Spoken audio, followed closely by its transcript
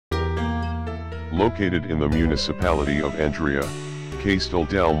Located in the municipality of Andria, Castel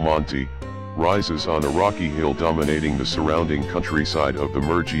Del Monte rises on a rocky hill dominating the surrounding countryside of the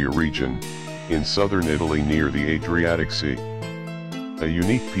Murgia region, in southern Italy near the Adriatic Sea. A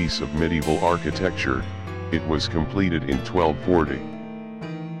unique piece of medieval architecture, it was completed in 1240.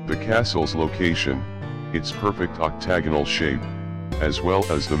 The castle's location, its perfect octagonal shape, as well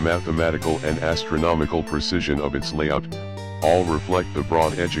as the mathematical and astronomical precision of its layout, all reflect the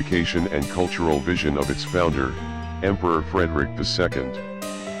broad education and cultural vision of its founder, Emperor Frederick II.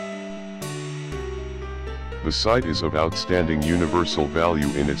 The site is of outstanding universal value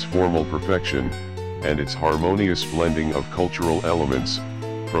in its formal perfection, and its harmonious blending of cultural elements,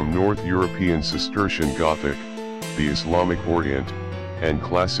 from North European Cistercian Gothic, the Islamic Orient, and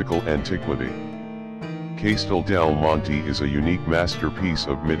classical antiquity. Castel del Monte is a unique masterpiece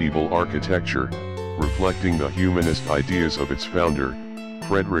of medieval architecture, reflecting the humanist ideas of its founder,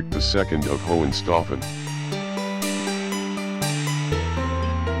 Frederick II of Hohenstaufen.